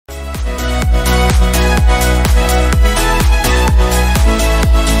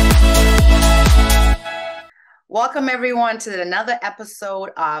Welcome, everyone, to another episode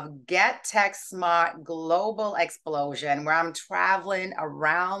of Get Tech Smart Global Explosion, where I'm traveling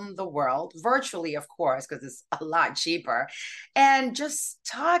around the world, virtually, of course, because it's a lot cheaper, and just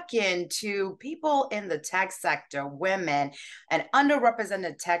talking to people in the tech sector, women, and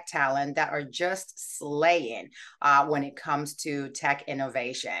underrepresented tech talent that are just slaying when it comes to tech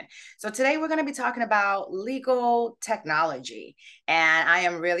innovation. So today we're going to be talking about legal technology, and I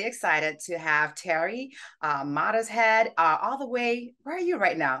am really excited to have Terri Mottershead, all the way. Where are you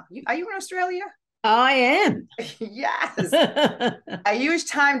right now? Are you in Australia? I am. Yes. A huge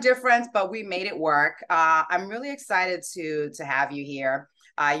time difference, but we made it work. I'm really excited to have you here.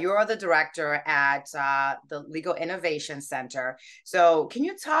 You're the director at the Legal Innovation Center. So, can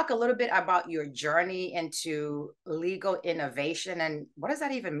you talk a little bit about your journey into legal innovation and what does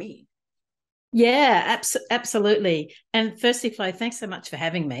that even mean? Yeah, absolutely. And firstly, Flo, thanks so much for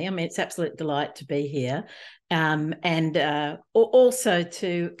having me. I mean, it's absolute delight to be here, and also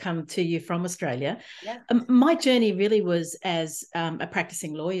to come to you from Australia. Yeah. My journey really was as a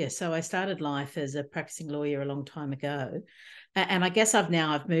practicing lawyer. So I started life as a practicing lawyer a long time ago, and I guess I've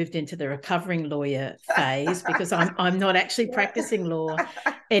moved into the recovering lawyer phase because I'm not actually practicing law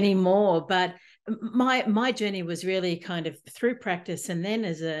anymore, but my journey was really kind of through practice and then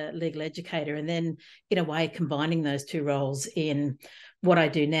as a legal educator, and then in a way combining those two roles in what I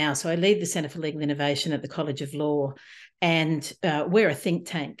do now. So I lead the Centre for Legal Innovation at the College of Law, and we're a think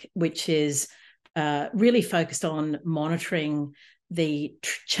tank which is really focused on monitoring the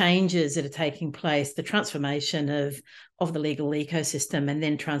changes that are taking place, the transformation of the legal ecosystem, and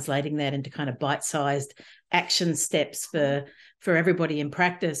then translating that into kind of bite-sized action steps for everybody in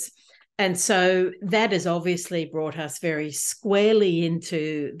practice. And so that has obviously brought us very squarely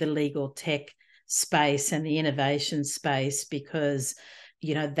into the legal tech space and the innovation space because,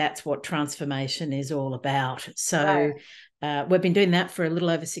 that's what transformation is all about. So we've been doing that for a little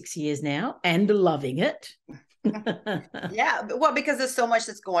over 6 years now and loving it. Yeah, well, because there's so much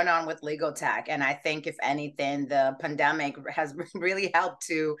that's going on with legal tech. And I think, if anything, the pandemic has really helped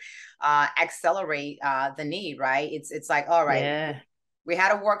to accelerate the need, right? It's like, all right, Yeah. we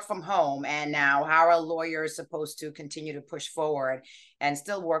had to work from home, and now how are lawyers supposed to continue to push forward and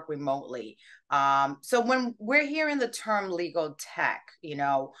still work remotely? So when we're hearing the term legal tech,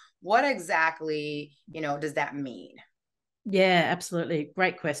 what exactly, does that mean? Yeah, absolutely.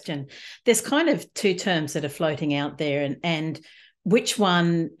 Great question. There's kind of two terms that are floating out there, and which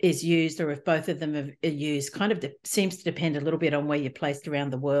one is used, or if both of them are used, kind of seems to depend a little bit on where you're placed around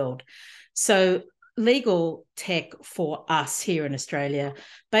the world. So, legal tech for us here in Australia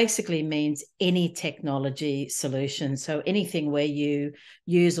basically means any technology solution. So, anything where you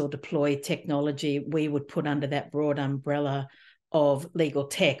use or deploy technology, we would put under that broad umbrella of legal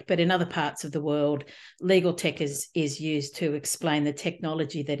tech. But in other parts of the world, legal tech is used to explain the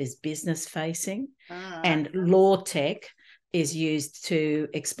technology that is business facing, and law tech is used to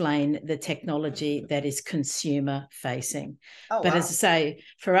explain the technology that is consumer facing. Oh, But wow. as I say,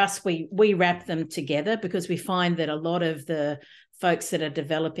 for us, we wrap them together because we find that a lot of the folks that are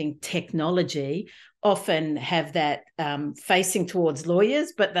developing technology often have that facing towards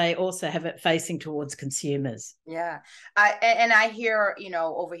lawyers, but they also have it facing towards consumers. Yeah. And I hear,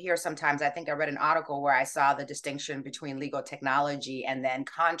 over here sometimes, I think I read an article where I saw the distinction between legal technology and then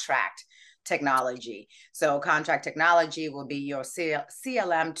contract technology. So contract technology will be your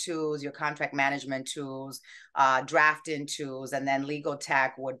CLM tools, your contract management tools, drafting tools, and then legal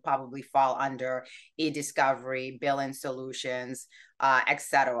tech would probably fall under e-discovery, billing solutions,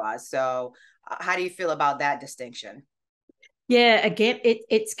 etc. So how do you feel about that distinction? Yeah,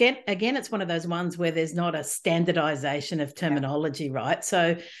 it's one of those ones where there's not a standardization of Yeah. terminology, right?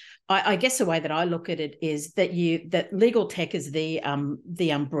 So I guess the way that I look at it is that legal tech is the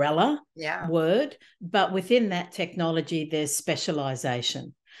umbrella Yeah. word, but within that technology, there's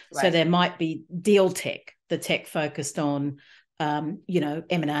specialization. So Right. there might be deal tech, the tech focused on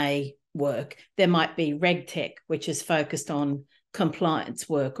M&A work. There might be reg tech, which is focused on compliance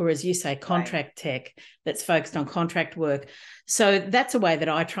work, or as you say, Right. contract tech that's focused on contract work. So that's a way that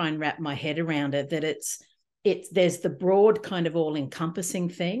I try and wrap my head around it, that there's the broad kind of all-encompassing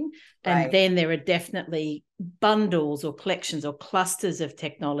thing, and Right. then there are definitely bundles or collections or clusters of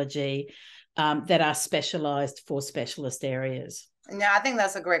technology that are specialized for specialist areas. Now, I think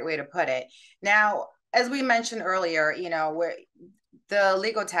that's a great way to put it. Now, as we mentioned earlier, we're the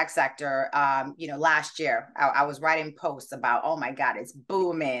legal tech sector. Last year I was writing posts about, oh my God, it's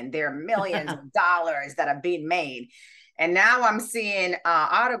booming. There are millions of dollars that are being made. And now I'm seeing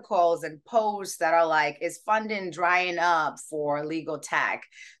articles and posts that are like, is funding drying up for legal tech?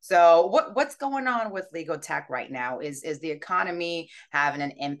 So what's going on with legal tech right now? Is the economy having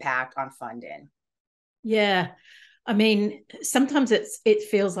an impact on funding? Yeah. I mean, sometimes it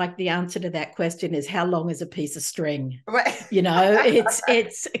feels like the answer to that question is how long is a piece of string? Right. You know,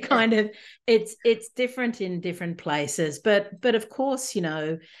 it's kind of it's different in different places, but of course, you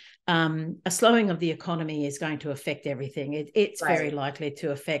know, a slowing of the economy is going to affect everything. It's very Right. likely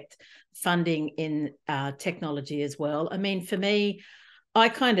to affect funding in technology as well. I mean, for me, I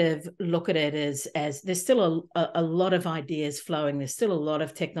kind of look at it as there's still a lot of ideas flowing. There's still a lot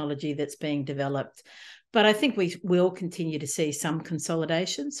of technology that's being developed, but I think we will continue to see some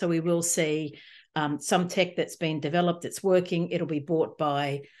consolidation. So we will see some tech that's been developed, it's working. It'll be bought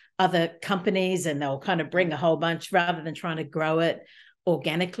by other companies, and they'll kind of bring a whole bunch rather than trying to grow it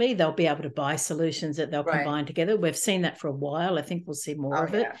organically. They'll be able to buy solutions that they'll Right. combine together. We've seen that for a while. I think we'll see more Oh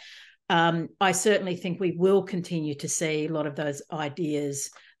of it. yeah. I certainly think we will continue to see a lot of those ideas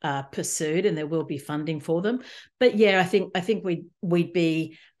pursued, and there will be funding for them. But yeah, I think we'd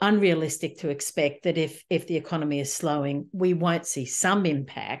be unrealistic to expect that if the economy is slowing, we won't see some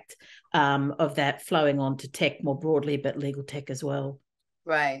impact of that flowing on to tech more broadly, but legal tech as well.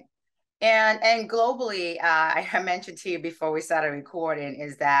 Right. And globally, I mentioned to you before we started recording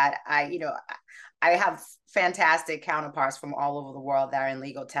is that I have fantastic counterparts from all over the world that are in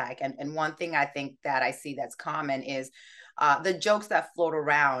legal tech. And one thing I think that I see that's common is the jokes that float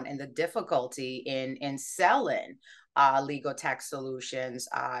around and the difficulty in selling legal tech solutions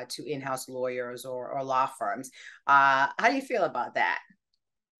to in-house lawyers or law firms. How do you feel about that?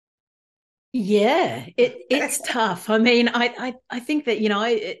 Yeah, it's tough. I mean, I think that, you know,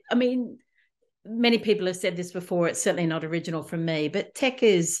 I mean, many people have said this before. It's certainly not original from me, but tech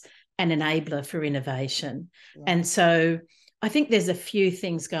is an enabler for innovation. And Right. so I think there's a few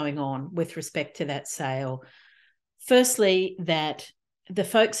things going on with respect to that sale. Firstly, that the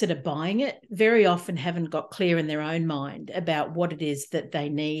folks that are buying it very often haven't got clear in their own mind about what it is that they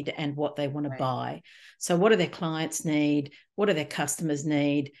need and what they want to Right. buy. So, what do their clients need? What do their customers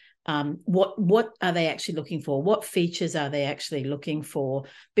need? What are they actually looking for? What features are they actually looking for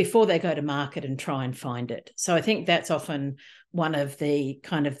before they go to market and try and find it? So, I think that's often one of the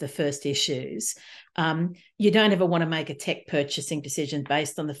kind of the first issues. You don't ever want to make a tech purchasing decision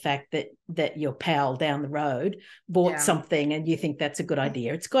based on the fact that your pal down the road bought Yeah. something and you think that's a good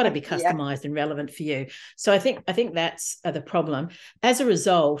idea. It's got to be Yeah. customized and relevant for you. So I think that's the problem. As a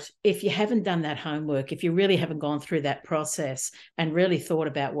result, if you haven't done that homework, if you really haven't gone through that process and really thought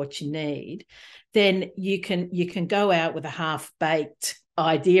about what you need, then you can go out with a half-baked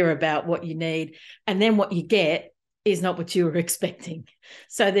idea about what you need, and then what you get is not what you were expecting.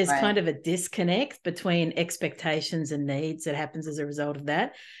 So there's kind Right. of a disconnect between expectations and needs that happens as a result of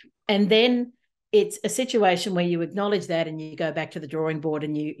that. And then it's a situation where you acknowledge that and you go back to the drawing board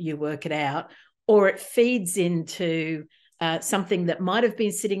and you work it out, or it feeds into something that might have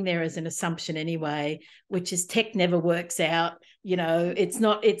been sitting there as an assumption anyway, which is tech never works out. You know, it's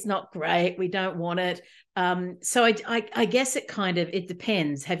not great. We don't want it. So I guess it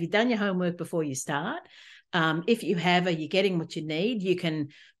depends. Have you done your homework before you start? If you have, are you getting what you need? You can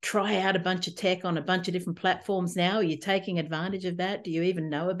try out a bunch of tech on a bunch of different platforms now. Are you taking advantage of that? Do you even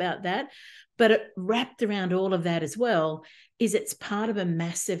know about that? But wrapped around all of that as well is it's part of a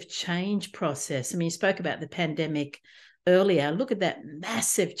massive change process. I mean, you spoke about the pandemic earlier. Look at that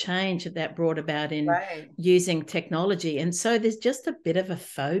massive change that brought about in Right. using technology. And so there's just a bit of a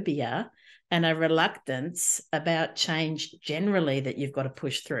phobia and a reluctance about change generally that you've got to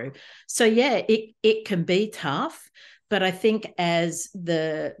push through. So yeah, it can be tough, but I think as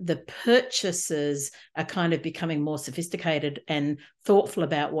the purchasers are kind of becoming more sophisticated and thoughtful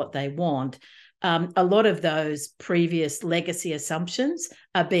about what they want, a lot of those previous legacy assumptions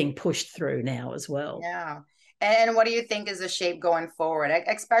are being pushed through now as well. Yeah. And what do you think is the shape going forward,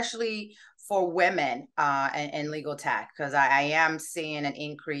 especially for women in legal tech? Because I am seeing an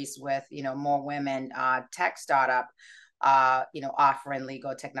increase with, more women tech startup, offering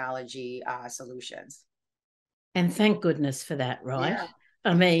legal technology solutions. And thank goodness for that, right? Yeah.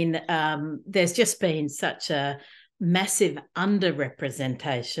 I mean, there's just been such a massive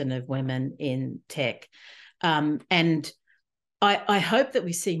underrepresentation of women in tech. And I hope that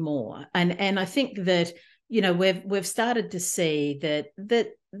we see more. And I think that, we've started to see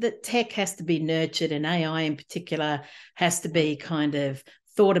that tech has to be nurtured, and AI in particular has to be kind of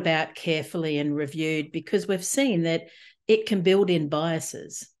thought about carefully and reviewed, because we've seen that it can build in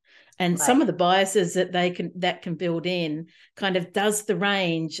biases. And some of Right. the biases that can build in kind of does the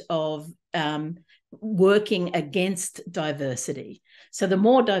range of working against diversity. So the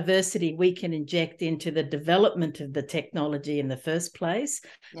more diversity we can inject into the development of the technology in the first place,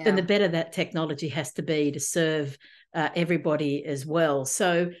 then the better that technology has to be to serve everybody as well.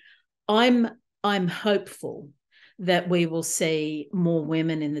 So I'm hopeful that we will see more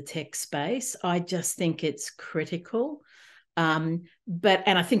women in the tech space. I just think it's critical. And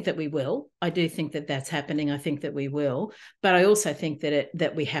I think that we will. I do think that that's happening. I think that we will, but I also think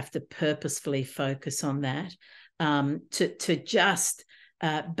that we have to purposefully focus on that, to just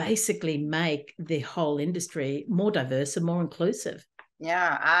basically make the whole industry more diverse and more inclusive.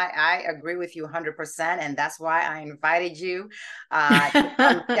 Yeah, I agree with you 100%. And that's why I invited you to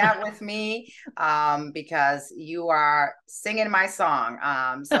come chat with me, because you are singing my song.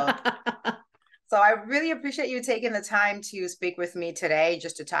 So I really appreciate you taking the time to speak with me today,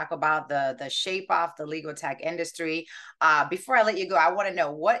 just to talk about the shape of the legal tech industry. Before I let you go, I want to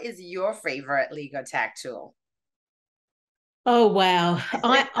know, what is your favorite legal tech tool? Oh wow.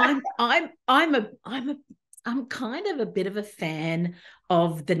 I'm kind of a bit of a fan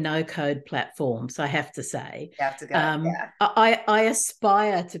of the no code platforms, I have to say. You have to go. Yeah. I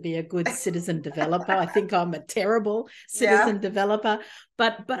aspire to be a good citizen developer. I think I'm a terrible citizen developer,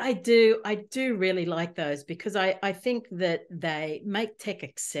 but I do really like those, because I think that they make tech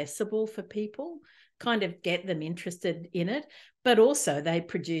accessible for people, kind of get them interested in it, but also they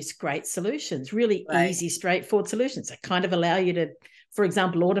produce great solutions, really easy, straightforward solutions that kind of allow you to, for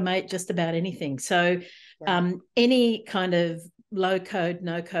example, automate just about anything. So any kind of low code,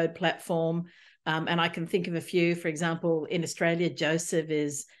 no code platform, and I can think of a few. For example, in Australia, Joseph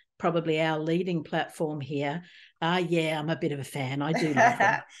is probably our leading platform here. Yeah, I'm a bit of a fan. I do love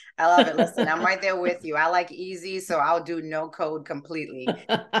them. I love it. Listen, I'm right there with you. I like easy, so I'll do no code completely.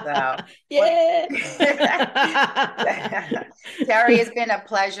 So, yeah. Terri, it's been a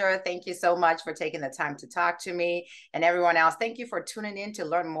pleasure. Thank you so much for taking the time to talk to me. And everyone else, thank you for tuning in to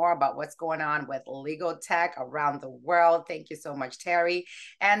learn more about what's going on with legal tech around the world. Thank you so much, Terri.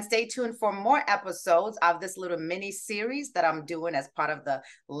 And stay tuned for more episodes of this little mini series that I'm doing as part of the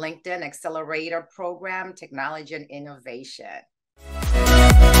LinkedIn Accelerator Program, Technology and Innovation.